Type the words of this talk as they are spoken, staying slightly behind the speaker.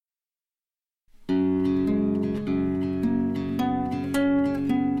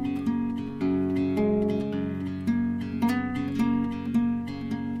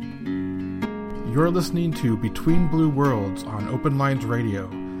You're listening to Between Blue Worlds on Open Lines Radio.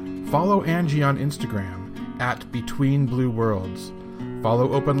 Follow Angie on Instagram at Between Blue Worlds.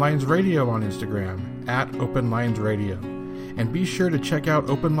 Follow Open Lines Radio on Instagram at Open Lines Radio. And be sure to check out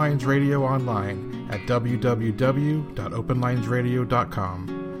Open Lines Radio online at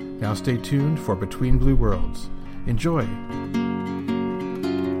www.openlinesradio.com. Now stay tuned for Between Blue Worlds. Enjoy!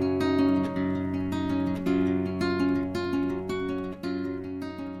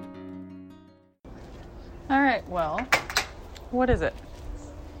 Alright, well, what is it?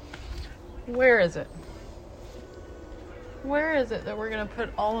 Where is it? Where is it that we're going to put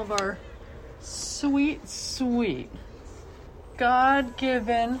all of our sweet, sweet,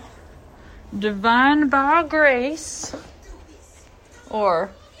 God-given, divine by grace,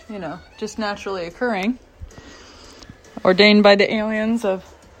 or, just naturally occurring, ordained by the aliens of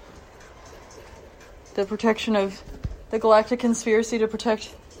the protection of the galactic conspiracy to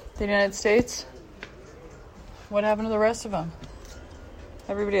protect the United States? What happened to the rest of them?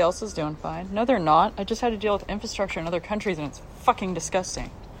 Everybody else is doing fine. No, they're not. I just had to deal with infrastructure in other countries, and it's fucking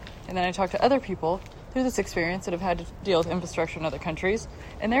disgusting. And then I talked to other people through this experience that have had to deal with infrastructure in other countries,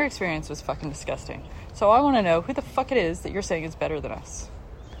 and their experience was fucking disgusting. So I want to know who the fuck it is that you're saying is better than us,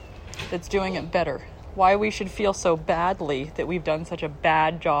 that's doing it better. Why we should feel so badly that we've done such a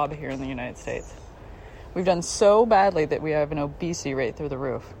bad job here in the United States. We've done so badly that we have an obesity rate through the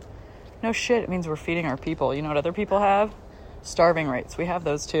roof. No shit, it means we're feeding our people. You know what other people have? Starving rates. We have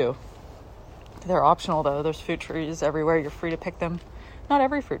those too. They're optional though. There's fruit trees everywhere. You're free to pick them. Not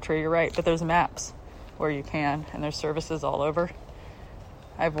every fruit tree, you're right, but there's maps where you can, and there's services all over.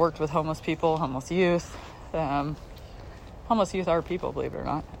 I've worked with homeless people, homeless youth. Homeless youth are people, believe it or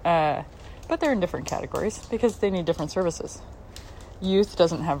not. But they're in different categories because they need different services. Youth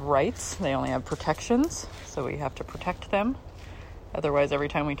doesn't have rights. They only have protections, so we have to protect them. Otherwise, every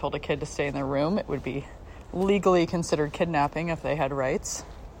time we told a kid to stay in their room, it would be legally considered kidnapping if they had rights.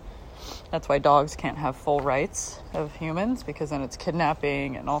 That's why dogs can't have full rights of humans, because then it's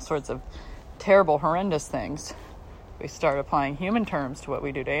kidnapping and all sorts of terrible, horrendous things. We start applying human terms to what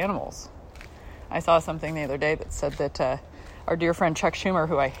we do to animals. I saw something the other day that said that our dear friend Chuck Schumer,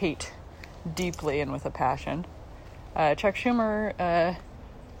 who I hate deeply and with a passion, Chuck Schumer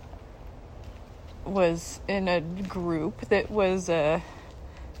was in a group that was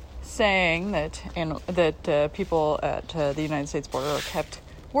saying that people at the United States border are kept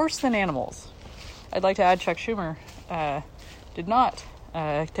worse than animals. I'd like to add Chuck Schumer did not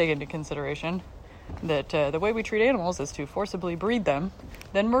take into consideration that the way we treat animals is to forcibly breed them,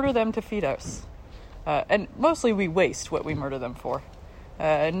 then murder them to feed us. And mostly we waste what we murder them for.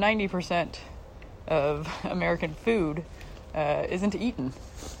 90% of American food isn't eaten.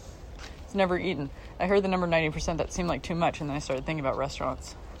 It's never eaten. I heard the number 90%. That seemed like too much, and then I started thinking about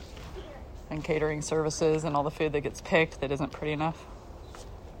restaurants and catering services and all the food that gets picked that isn't pretty enough.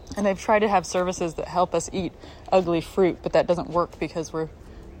 And they've tried to have services that help us eat ugly fruit, but that doesn't work because we're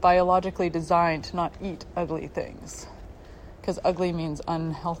biologically designed to not eat ugly things. Because ugly means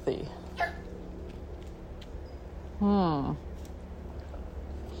unhealthy. I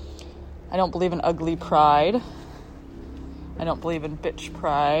don't believe in ugly pride. I don't believe in bitch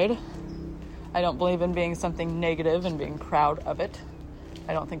pride. I don't believe in being something negative and being proud of it.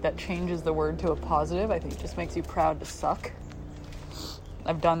 I don't think that changes the word to a positive. I think it just makes you proud to suck.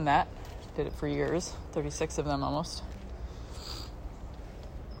 I've done that. Did it for years. 36 of them almost.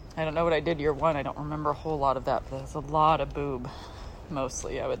 I don't know what I did year one. I don't remember a whole lot of that, but there's a lot of boob.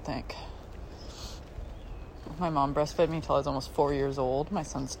 Mostly, I would think. My mom breastfed me until I was almost 4 years old. My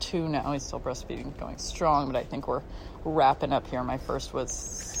son's 2 now. He's still breastfeeding, going strong, but I think we're wrapping up here. My first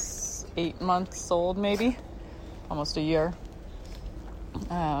was 8 months old, maybe. Almost a year.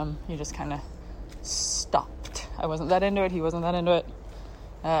 He just kind of stopped. I wasn't that into it. He wasn't that into it.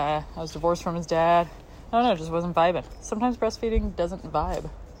 I was divorced from his dad. I don't know, it just wasn't vibing. Sometimes breastfeeding doesn't vibe.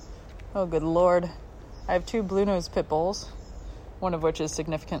 Oh, good Lord. I have 2 blue nose pit bulls, one of which is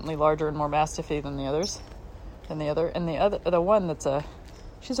significantly larger and more mastiffy than the others. And the one that's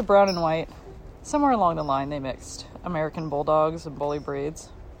she's a brown and white. Somewhere along the line, they mixed American bulldogs and bully breeds.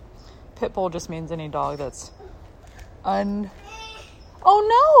 Pit bull just means any dog that's Oh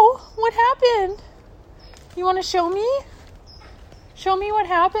no! What happened? You want to show me? Show me what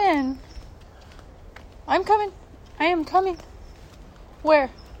happened. I'm coming. I am coming. Where?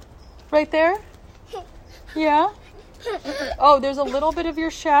 Right there? Yeah? Oh, there's a little bit of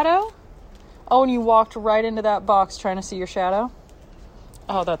your shadow? Oh, and you walked right into that box trying to see your shadow?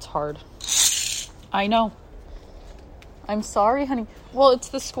 Oh, that's hard. I know. I'm sorry, honey. Well, it's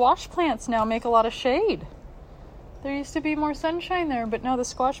the squash plants now make a lot of shade. There used to be more sunshine there, but now the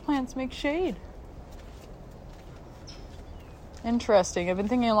squash plants make shade. Interesting. I've been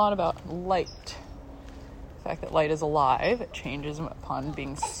thinking a lot about light. The fact that light is alive. It changes upon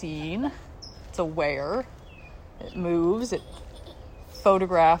being seen. It's aware. It moves. It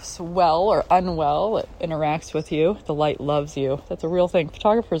photographs well or unwell. It interacts with you. The light loves you. That's a real thing.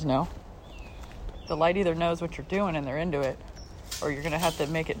 Photographers know. The light either knows what you're doing and they're into it, or you're going to have to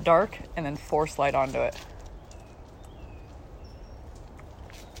make it dark and then force light onto it.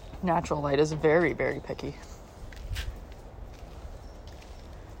 Natural light is very, very picky.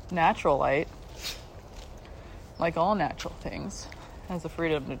 Natural light, like all natural things, has the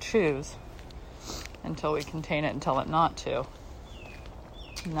freedom to choose until we contain it and tell it not to.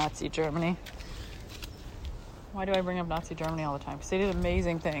 Nazi Germany. Why do I bring up Nazi Germany all the time? Because they did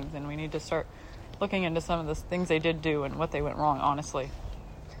amazing things, and we need to start looking into some of the things they did do and what they went wrong, honestly.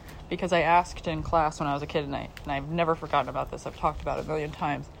 Because I asked in class when I was a kid, and I've never forgotten about this. I've talked about it a million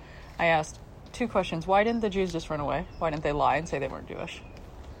times. I asked 2 questions. Why didn't the Jews just run away? Why didn't they lie and say they weren't Jewish?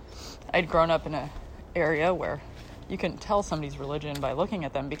 I'd grown up in an area where you couldn't tell somebody's religion by looking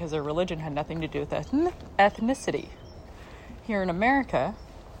at them because their religion had nothing to do with ethnicity. Here in America,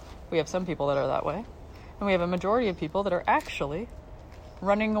 we have some people that are that way, and we have a majority of people that are actually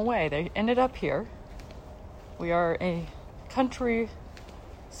running away. They ended up here. We are a country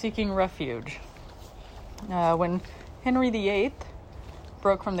seeking refuge. When Henry VIII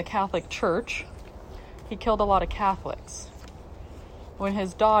broke from the Catholic Church, he killed a lot of Catholics. When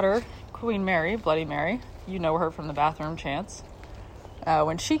his daughter, Queen Mary, Bloody Mary, you know her from the bathroom chants,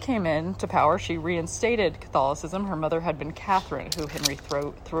 when she came into power, she reinstated Catholicism. Her mother had been Catherine, who Henry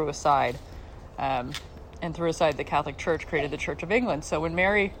threw aside. And threw aside the Catholic Church, created the Church of England. So when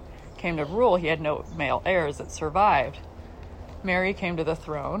Mary came to rule, he had no male heirs that survived. Mary came to the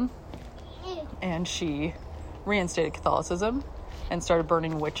throne, and she reinstated Catholicism and started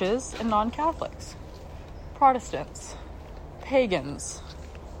burning witches and non-Catholics, Protestants, pagans,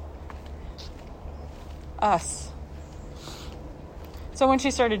 us. So when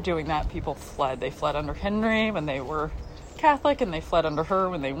she started doing that, people fled. They fled under Henry when they were Catholic, and they fled under her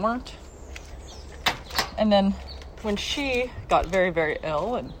when they weren't. And then when she got very, very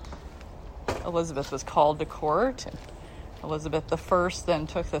ill, and Elizabeth was called to court, and Elizabeth I then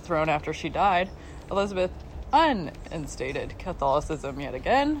took the throne after she died, Elizabeth uninstated Catholicism yet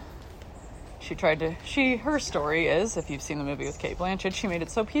again. Her story is, if you've seen the movie with Cate Blanchett, she made it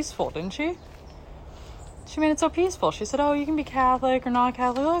so peaceful, didn't she? She made it so peaceful. She said, oh, you can be Catholic or not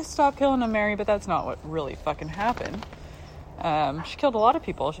Catholic. Oh, stop killing them, Mary. But that's not what really fucking happened. She killed a lot of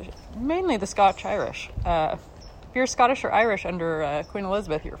people, mainly the Scotch-Irish. If you're Scottish or Irish under Queen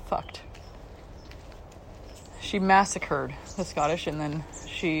Elizabeth, you're fucked. She massacred the Scottish, and then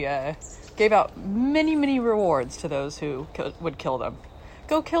she gave out many, many rewards to those who would kill them.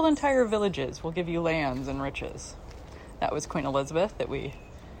 Go kill entire villages. We'll give you lands and riches. That was Queen Elizabeth that we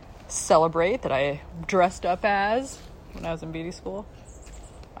celebrate, that I dressed up as when I was in beauty school.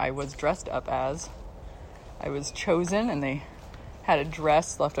 I was dressed up as. I was chosen, and they had a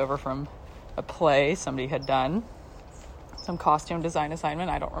dress left over from a play somebody had done. Some costume design assignment.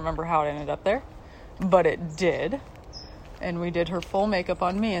 I don't remember how it ended up there, but it did. And we did her full makeup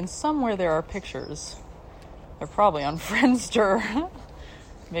on me, and somewhere there are pictures. They're probably on Friendster.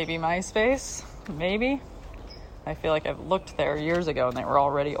 Maybe MySpace. Maybe. I feel like I've looked there years ago, and they were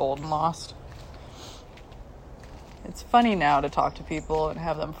already old and lost. It's funny now to talk to people and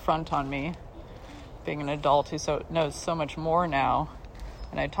have them front on me, being an adult who knows so much more now,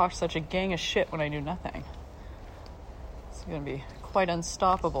 and I talked such a gang of shit when I knew nothing. It's going to be quite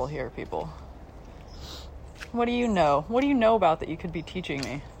unstoppable here, people. What do you know? What do you know about that you could be teaching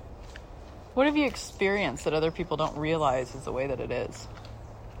me? What have you experienced that other people don't realize is the way that it is?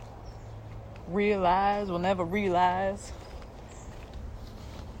 Realize will never realize.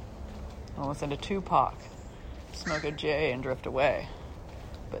 I'll listen to Tupac, smoke a J, and drift away.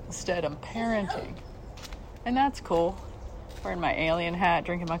 But instead, I'm parenting. And that's cool. Wearing my alien hat,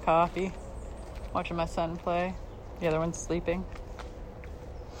 drinking my coffee, watching my son play. The other one's sleeping.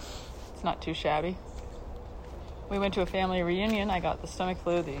 It's not too shabby. We went to a family reunion. I got the stomach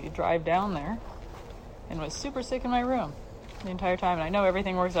flu the drive down there and was super sick in my room the entire time. And I know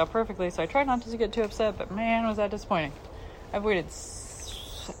everything works out perfectly, so I tried not to get too upset, but man, was that disappointing. I've waited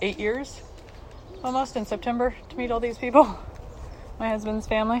 8 years, almost, in September to meet all these people, my husband's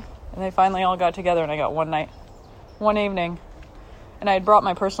family. And they finally all got together, and I got one evening. And I had brought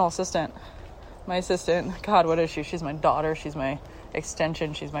my personal assistant. My assistant, God, what is she? She's my daughter. She's my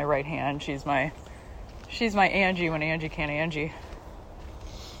extension. She's my right hand. She's my Angie when Angie can't Angie.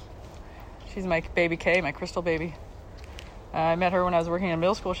 She's my baby K, my crystal baby. I met her when I was working in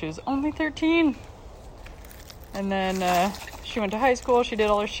middle school. She was only 13. And then She went to high school, she did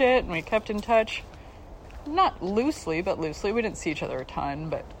all her shit, and we kept in touch. Not loosely, but loosely. We didn't see each other a ton,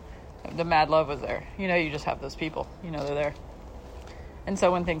 but the mad love was there. You know, you just have those people. You know they're there. And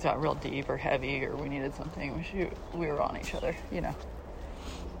so when things got real deep or heavy or we needed something, we were on each other, you know.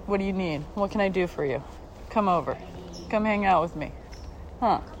 What do you need? What can I do for you? Come over. Come hang out with me.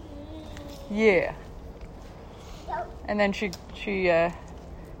 Huh. Yeah. And then she's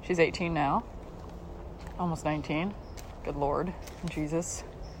 18 now. Almost 19. Good Lord. Jesus.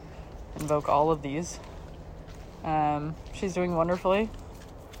 Invoke all of these. She's doing wonderfully.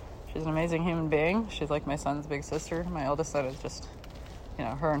 She's an amazing human being. She's like my son's big sister. My eldest son is just, you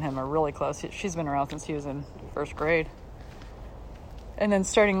know, her and him are really close. She's been around since he was in first grade. And then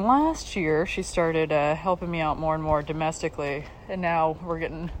starting last year, she started helping me out more and more domestically. And now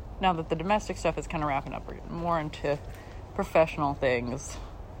now that the domestic stuff is kind of wrapping up, we're getting more into professional things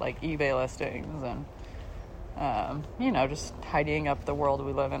like eBay listings and, you know, just tidying up the world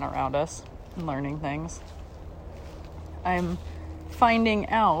we live in around us and learning things. I'm finding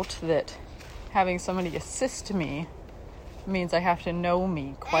out that having somebody assist me means I have to know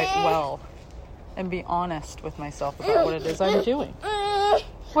me quite well and be honest with myself about what it is I'm doing.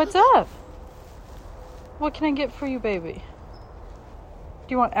 What's up? What can I get for you, baby? Do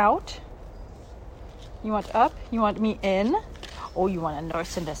you want out? You want up? You want me in? Oh, you want to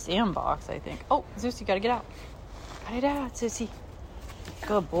nurse in the sandbox, I think. Oh, Zeus, you gotta get out. Got it out, Sissy.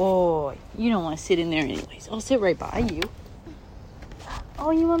 Good boy. You don't want to sit in there anyways. I'll sit right by you.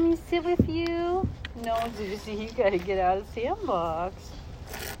 Oh, you want me to sit with you? No, Zeusy, you gotta get out of the sandbox.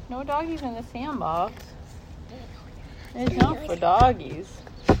 No doggies in the sandbox. It's not for doggies.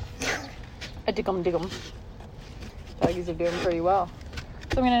 I dig 'em. Doggies are doing pretty well.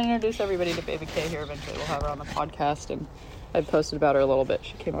 So I'm going to introduce everybody to Baby K here eventually. We'll have her on the podcast, and I posted about her a little bit.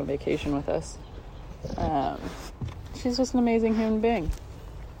 She came on vacation with us. She's just an amazing human being.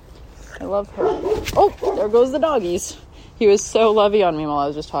 I love her. Oh, there goes the doggies. He was so lovey on me while I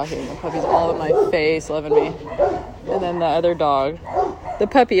was just talking. The puppy's all in my face, loving me. And then the other dog, the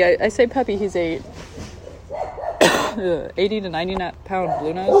puppy, I say puppy, he's a 80 to 90 pound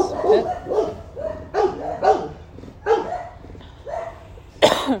blue nose pit.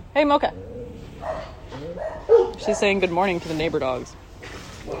 Hey, Mocha. She's saying good morning to the neighbor dogs.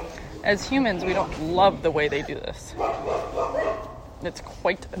 As humans, we don't love the way they do this. It's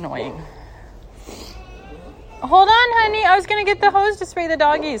quite annoying. Hold on, honey. I was going to get the hose to spray the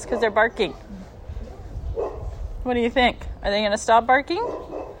doggies because they're barking. What do you think? Are they going to stop barking?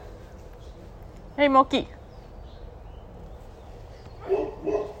 Hey, Moki.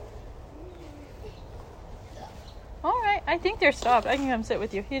 All right. I think they're stopped. I can come sit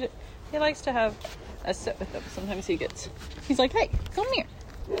with you. He likes to have a sit with them. Sometimes he's like, hey, come here.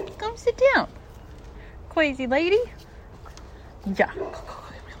 Come sit down. Crazy lady. Yeah.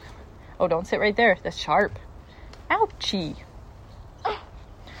 Oh, don't sit right there. That's sharp. Ouchie.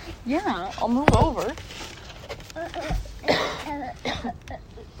 Yeah, I'll move over.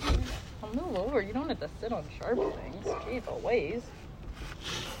 I'll move over. You don't have to sit on sharp things. Jeez, always.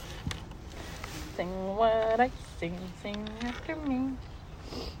 Sing what I sing, sing after me.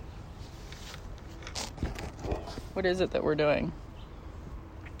 What is it that we're doing?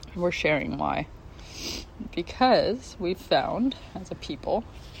 We're sharing why. Because we've found, as a people,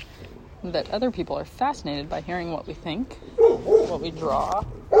 that other people are fascinated by hearing what we think, what we draw,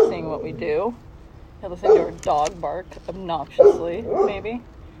 seeing what we do. They listen to our dog bark obnoxiously, maybe.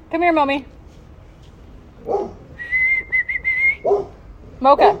 Come here, Mommy.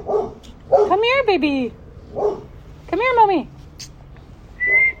 Mocha. Come here, baby. Come here, Mommy.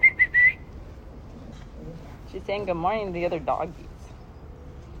 She's saying good morning to the other doggies.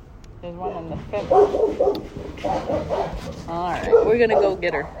 There's one in the fifth. Alright, we're gonna go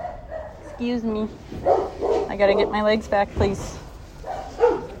get her. Excuse me. I gotta get my legs back, please.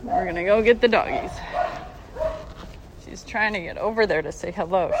 We're gonna go get the doggies. She's trying to get over there to say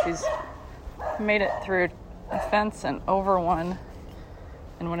hello. She's made it through a fence and over one.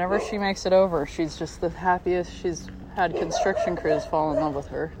 And whenever she makes it over, she's just the happiest. She's had construction crews fall in love with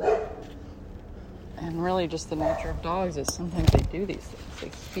her. And really just the nature of dogs is sometimes they do these things.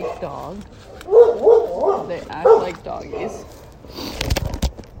 They speak dog. They act like doggies.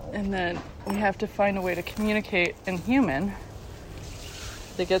 And then we have to find a way to communicate in human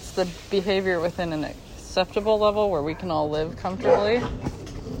that gets the behavior within an acceptable level where we can all live comfortably.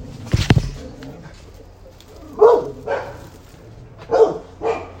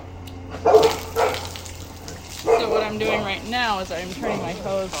 So what I'm doing right now is I'm turning my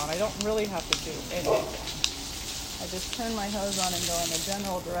hose on. I don't really have to do anything. I just turn my hose on and go in a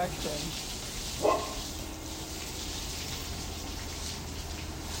general direction.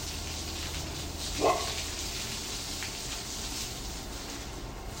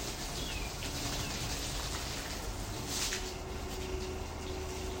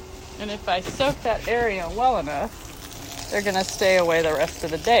 And if I soak that area well enough, they're going to stay away the rest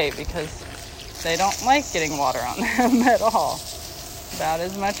of the day because they don't like getting water on them at all. About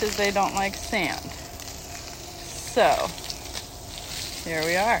as much as they don't like sand. So, here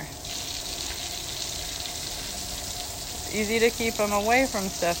we are. It's easy to keep them away from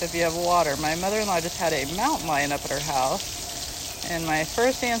stuff if you have water. My mother-in-law just had a mountain lion up at her house. And my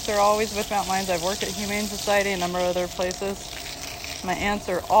first answer always with mountain lions, I've worked at Humane Society, a number of other places. My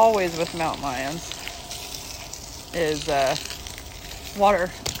answer always with mountain lions is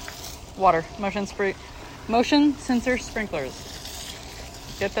water, motion sensor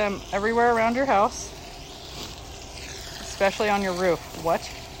sprinklers. Get them everywhere around your house, especially on your roof. What?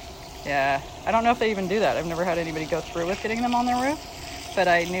 Yeah, I don't know if they even do that. I've never had anybody go through with getting them on their roof, but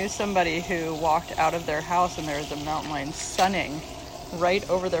I knew somebody who walked out of their house and there was a mountain lion sunning right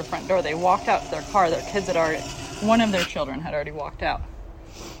over their front door. They walked out to their car. Their kids had already, one of their children had already walked out.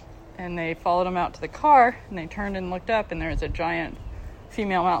 And they followed them out to the car, and they turned and looked up, and there was a giant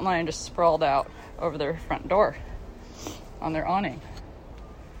female mountain lion just sprawled out over their front door on their awning.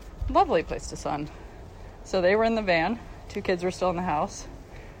 Lovely place to sun. So they were in the van. 2 kids were still in the house.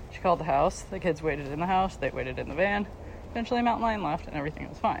 She called the house. The kids waited in the house. They waited in the van. Eventually, mountain lion left, and everything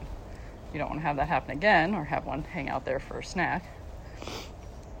was fine. You don't want to have that happen again, or have one hang out there for a snack.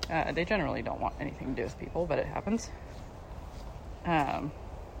 They generally don't want anything to do with people, but it happens. I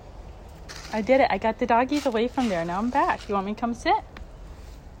did it. I got the doggies away from there. Now I'm back. You want me to come sit?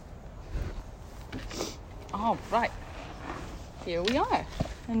 All right. Here we are.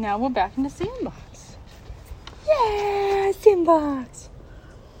 And now we're back in the sandbox. Yeah, sandbox.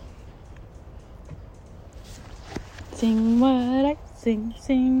 Sing what I sing,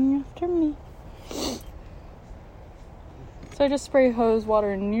 sing after me. So I just spray hose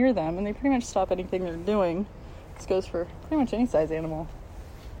water near them, and they pretty much stop anything they're doing. This goes for pretty much any size animal.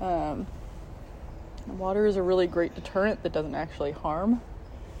 Water is a really great deterrent that doesn't actually harm.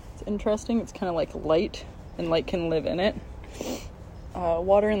 It's interesting. It's kind of like light, and light can live in it.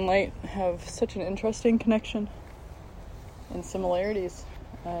 Water and light have such an interesting connection and similarities.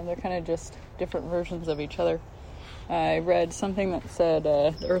 They're kind of just different versions of each other. I read something that said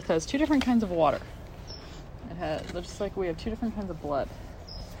the Earth has 2 different kinds of water. It has, just like we have 2 different kinds of blood.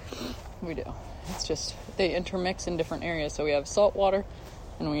 We do. It's just they intermix in different areas. So we have salt water,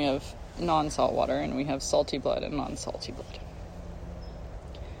 and we have non-salt water, and we have salty blood and non-salty blood.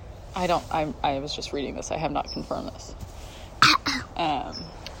 I was just reading this. I have not confirmed this.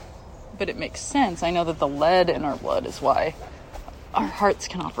 But it makes sense. I know that the lead in our blood is why our hearts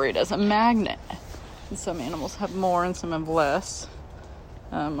can operate as a magnet. And some animals have more and some have less.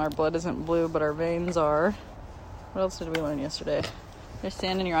 Our blood isn't blue, but our veins are. What else did we learn yesterday? There's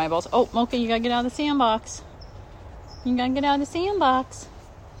sand in your eyeballs. Oh, Mocha, you gotta get out of the sandbox. You gotta get out of the sandbox.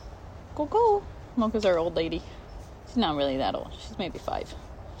 Go, go. Mocha's our old lady. She's not really that old. She's maybe 5.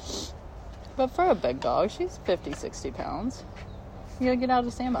 But for a big dog, she's 50, 60 pounds. You gotta get out of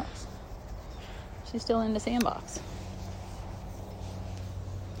the sandbox. She's still in the sandbox.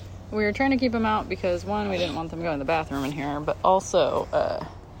 We were trying to keep them out because, one, we didn't want them going to the bathroom in here, but also,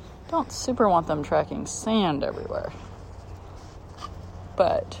 don't super want them tracking sand everywhere.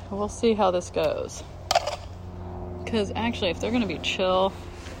 But we'll see how this goes. Because actually, if they're going to be chill,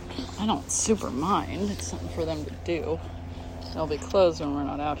 I don't super mind. It's something for them to do. They'll be closed when we're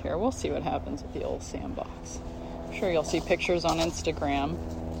not out here. We'll see what happens with the old sandbox. I'm sure you'll see pictures on Instagram,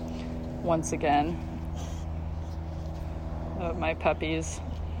 once again, of my puppies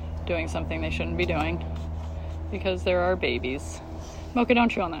doing something they shouldn't be doing because there are babies. Mocha, don't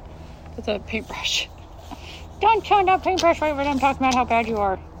chew on that. That's a paintbrush. Don't chew on that paintbrush right when I'm talking about how bad you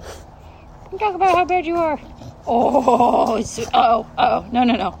are. I'm talking about how bad you are. Oh,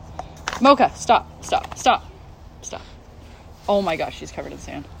 no. Mocha, stop. Oh my gosh, she's covered in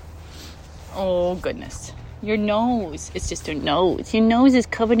sand. Oh goodness. Your nose, it's just her nose. Your nose is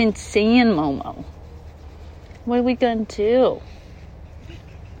covered in sand, Momo. What are we gonna do?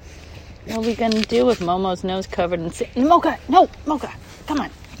 What are we gonna do with Momo's nose covered in sand? Mocha, no, Mocha, come on.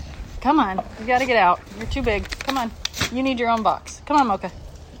 You gotta get out. You're too big. Come on. You need your own box. Come on, Mocha.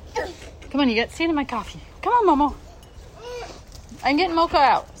 Come on, you got sand in my coffee. Come on, Momo. I'm getting Mocha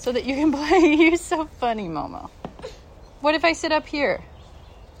out so that you can play. You're so funny, Momo. What if I sit up here?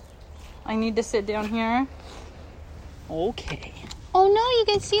 I need to sit down here. Okay. Oh no, you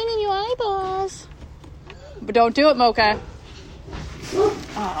got sand in your eyeballs. But don't do it, Mocha.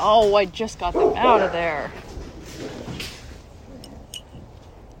 Oh, I just got them out of there.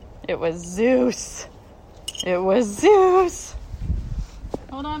 It was Zeus.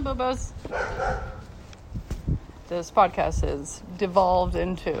 Hold on, Bobos. This podcast has devolved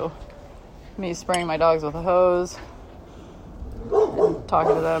into me spraying my dogs with a hose and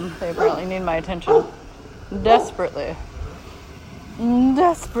talking to them. They apparently need my attention desperately. So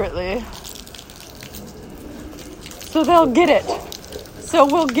they'll get it. So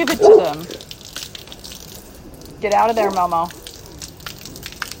we'll give it to them. Get out of there, Momo.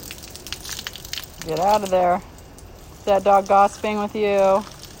 Get out of there. Is that dog gossiping with you?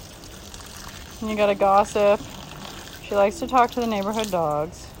 You gotta gossip. She likes to talk to the neighborhood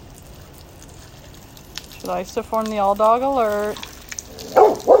dogs. She likes to form the all dog alert.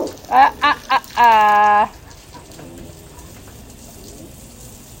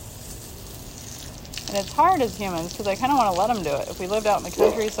 And it's hard as humans because I kind of want to let them do it. If we lived out in the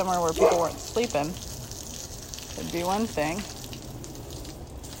country somewhere where people weren't sleeping, it'd be one thing.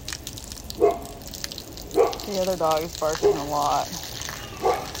 The other dog is barking a lot.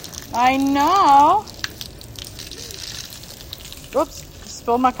 I know. Whoops,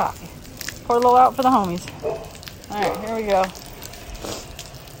 spilled my coffee. Pour a little out for the homies. Alright, here we go.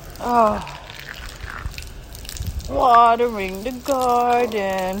 Oh. Watering the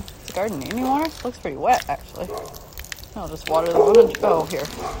garden. Is the garden need any water? Looks pretty wet, actually. I'll just water the woman. Oh, here.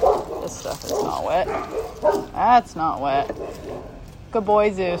 This stuff is not wet. That's not wet. Good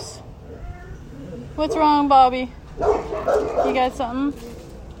boy, Zeus. What's wrong, Bobby? You got something?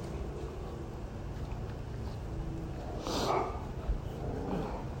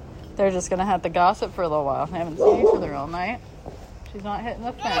 They're just going to have to gossip for a little while. I haven't seen each other all night. She's not hitting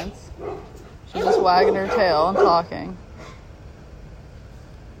the fence. She's just wagging her tail and talking.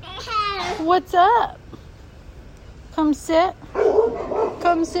 What's up? Come sit.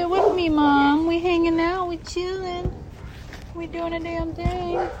 Come sit with me, Mom. We hanging out. We chilling. We doing a damn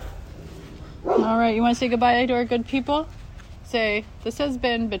thing. All right, you want to say goodbye to our good people? Say, this has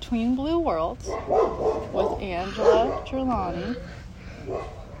been Between Blue Worlds with Angela Trelawney.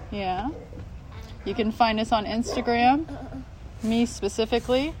 Yeah. You can find us on Instagram, me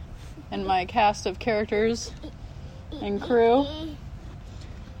specifically, and my cast of characters and crew,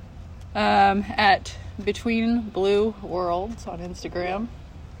 at Between Blue Worlds on Instagram.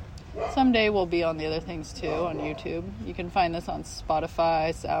 Someday we'll be on the other things too, on YouTube. You can find this on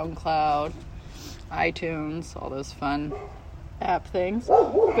Spotify, SoundCloud, iTunes, all those fun app things.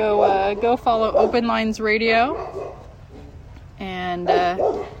 Go follow Open Lines Radio. And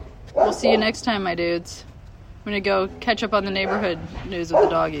we'll see you next time, my dudes. I'm going to go catch up on the neighborhood news of the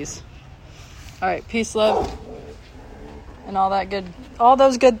doggies. All right, peace, love, and all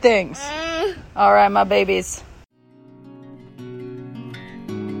those good things. All right, my babies.